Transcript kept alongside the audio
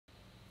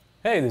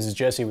Hey, this is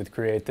Jesse with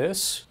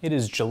createthis. It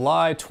is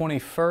July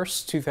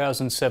 21st,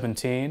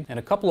 2017, and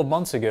a couple of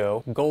months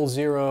ago, Goal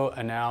Zero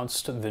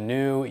announced the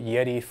new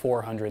Yeti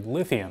 400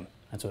 Lithium.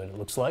 That's what it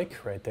looks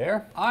like right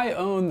there. I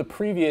own the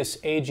previous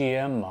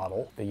AGM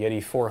model, the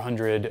Yeti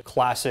 400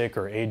 Classic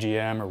or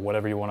AGM or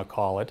whatever you want to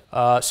call it.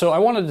 So I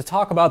wanted to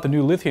talk about the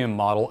new Lithium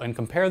model and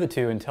compare the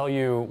two and tell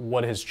you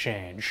what has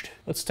changed.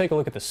 Let's take a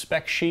look at the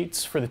spec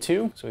sheets for the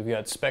two. So we've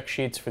got spec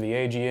sheets for the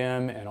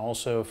AGM and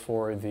also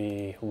for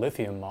the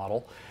Lithium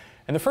model.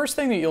 And the first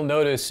thing that you'll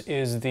notice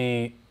is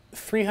the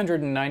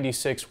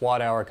 396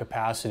 watt-hour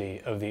capacity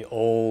of the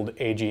old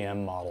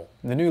AGM model.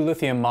 The new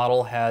Lithium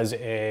model has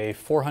a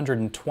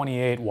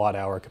 428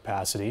 watt-hour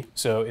capacity,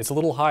 so it's a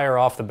little higher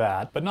off the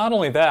bat. But not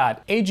only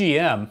that,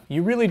 AGM,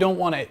 you really don't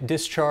want to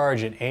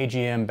discharge an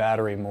AGM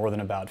battery more than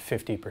about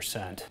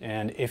 50%.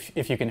 And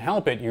if you can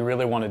help it, you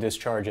really want to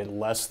discharge it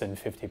less than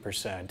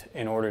 50%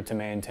 in order to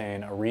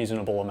maintain a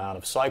reasonable amount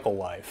of cycle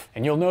life.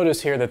 And you'll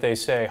notice here that they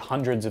say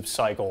hundreds of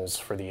cycles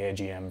for the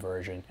AGM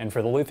version. And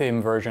for the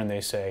Lithium version,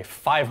 they say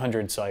 500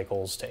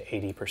 cycles to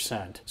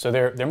 80%. So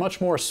they're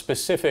much more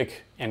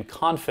specific and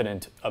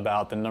confident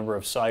about the number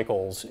of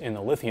cycles in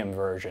the Lithium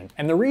version.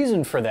 And the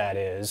reason for that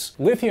is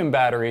Lithium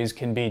batteries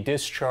can be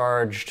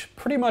discharged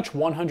pretty much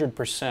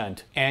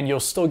 100% and you'll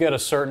still get a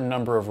certain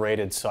number of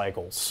rated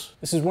cycles.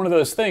 This is one of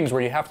those things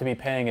where you have to be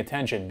paying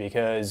attention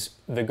because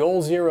the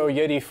Goal Zero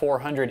Yeti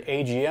 400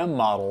 AGM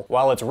model,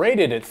 while it's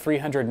rated at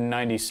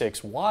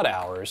 396 watt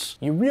hours,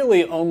 you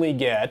really only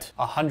get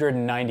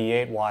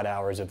 198 watt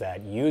hours of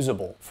that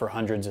usable for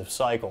hundreds of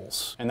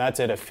cycles. And that's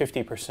at a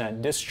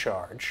 50%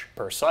 discharge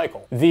per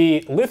cycle.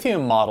 The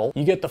Lithium model,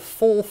 you get the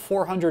full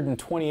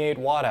 428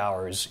 watt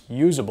hours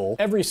usable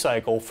every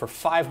cycle for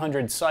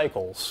 500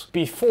 cycles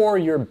before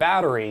your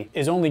battery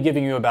is only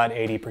giving you about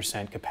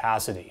 80%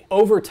 capacity.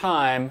 Over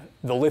time,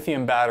 the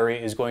Lithium battery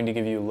is going to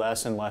give you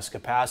less and less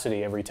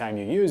capacity every time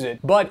you use it,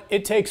 but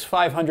it takes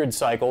 500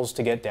 cycles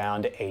to get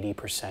down to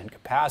 80%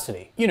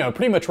 capacity. You know,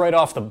 pretty much right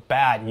off the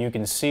bat, you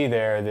can see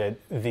there that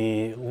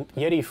the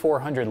Yeti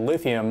 400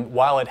 Lithium,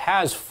 while it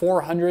has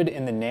 400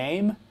 in the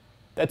name,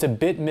 that's a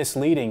bit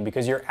misleading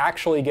because you're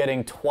actually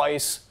getting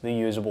twice the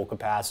usable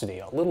capacity,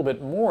 a little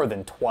bit more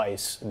than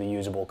twice the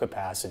usable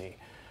capacity.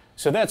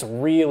 So that's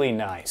really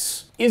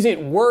nice. Is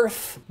it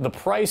worth the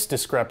price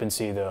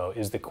discrepancy though,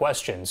 is the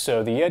question.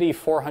 So the Yeti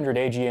 400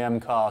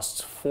 AGM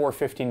costs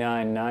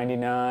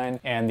 $459.99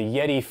 and the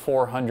Yeti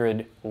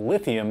 400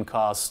 Lithium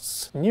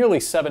costs nearly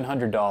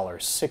 $700,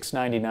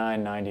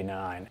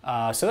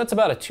 $699.99. So that's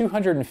about a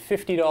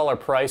 $250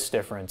 price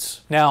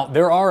difference. Now,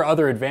 there are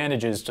other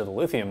advantages to the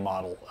Lithium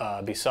model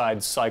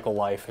besides cycle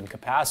life and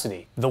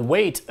capacity. The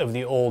weight of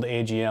the old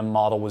AGM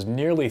model was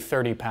nearly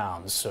 30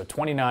 pounds, so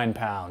 29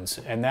 pounds,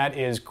 and that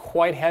is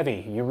quite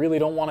heavy. You really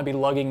don't want to be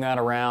lugging that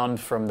around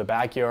from the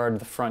backyard to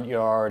the front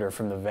yard or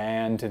from the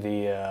van to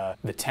the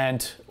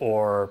tent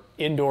or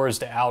indoors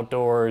to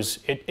outdoors.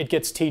 It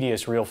gets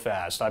tedious real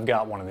fast. I've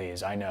got one of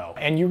these, I know.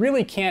 And you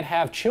really can't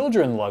have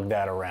children lug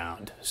that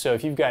around. So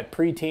if you've got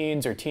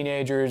preteens or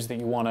teenagers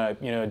that you want to,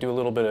 do a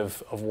little bit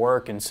of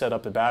work and set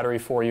up the battery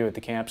for you at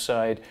the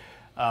campsite,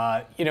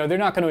 they're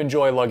not going to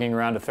enjoy lugging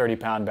around a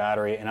 30-pound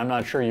battery, and I'm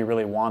not sure you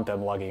really want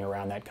them lugging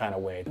around that kind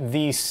of weight.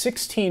 The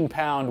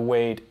 16-pound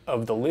weight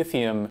of the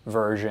Lithium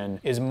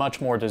version is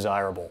much more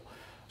desirable.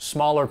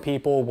 Smaller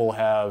people will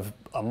have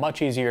a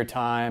much easier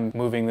time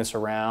moving this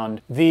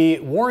around. The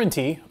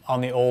warranty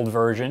on the old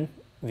version,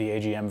 the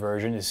AGM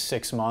version, is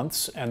 6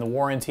 months, and the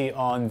warranty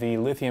on the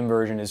Lithium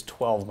version is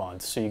 12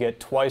 months. So you get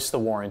twice the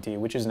warranty,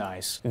 which is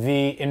nice.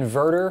 The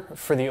inverter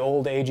for the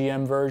old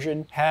AGM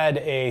version had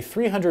a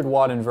 300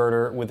 watt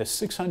inverter with a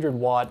 600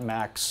 watt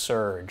max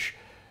surge.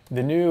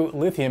 The new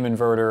Lithium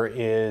inverter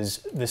is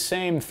the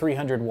same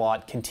 300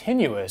 watt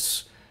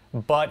continuous,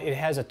 but it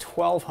has a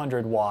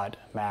 1200 watt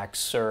max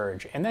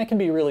surge, and that can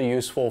be really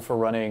useful for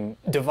running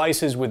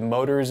devices with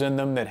motors in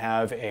them that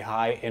have a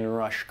high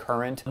inrush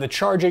current. The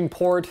charging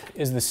port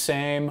is the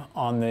same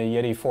on the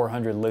Yeti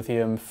 400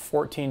 Lithium,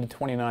 14 to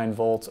 29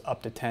 volts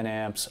up to 10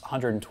 amps,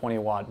 120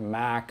 watt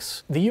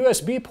max. The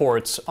USB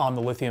ports on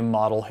the Lithium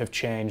model have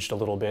changed a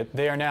little bit.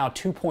 They are now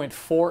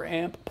 2.4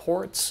 amp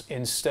ports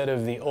instead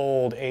of the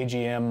old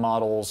AGM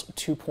model's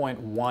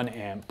 2.1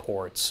 amp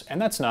ports, and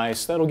that's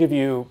nice. That'll give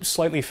you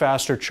slightly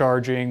faster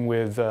charging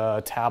with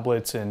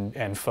tablets and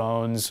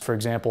phones. For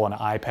example, an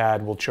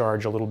iPad will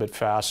charge a little bit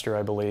faster,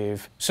 I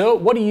believe. So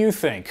what do you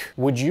think?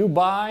 Would you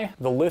buy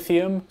the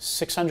Lithium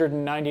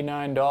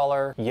 $699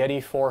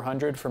 Yeti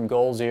 400 from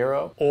Goal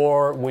Zero?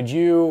 Or would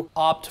you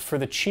opt for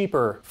the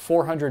cheaper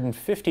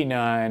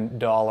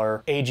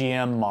 $459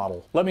 AGM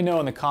model? Let me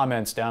know in the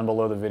comments down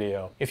below the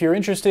video. If you're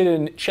interested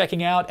in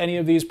checking out any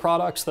of these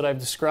products that I've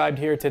described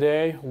here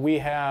today, we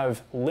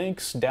have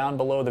links down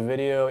below the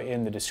video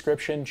in the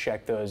description.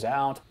 Check those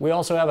out. We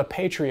also have a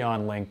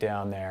Patreon link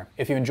down there.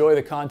 If you enjoy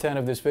the content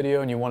of this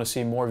video and you want to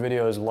see more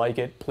videos like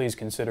it, please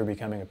consider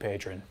becoming a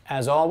patron.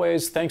 As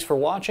always, thanks for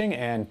watching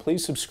and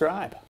please subscribe.